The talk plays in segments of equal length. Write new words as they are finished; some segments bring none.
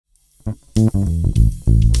This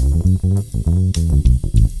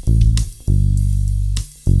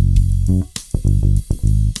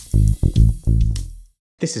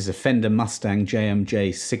is a Fender Mustang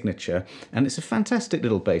JMJ Signature, and it's a fantastic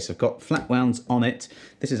little bass. I've got flat wounds on it.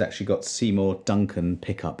 This has actually got Seymour Duncan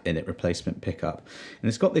pickup in it, replacement pickup. And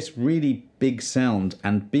it's got this really big sound,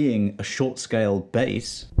 and being a short scale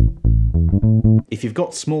bass, if you've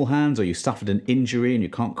got small hands or you suffered an injury and you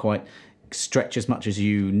can't quite stretch as much as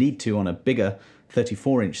you need to on a bigger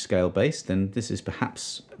 34-inch scale bass, then this is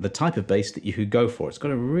perhaps the type of bass that you could go for. It's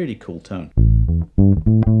got a really cool tone.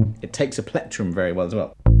 It takes a plectrum very well as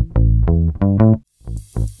well.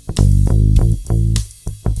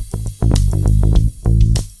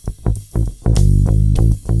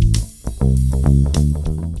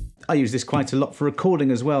 I use this quite a lot for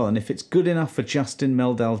recording as well, and if it's good enough for Justin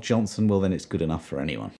Meldal Johnson, well then it's good enough for anyone.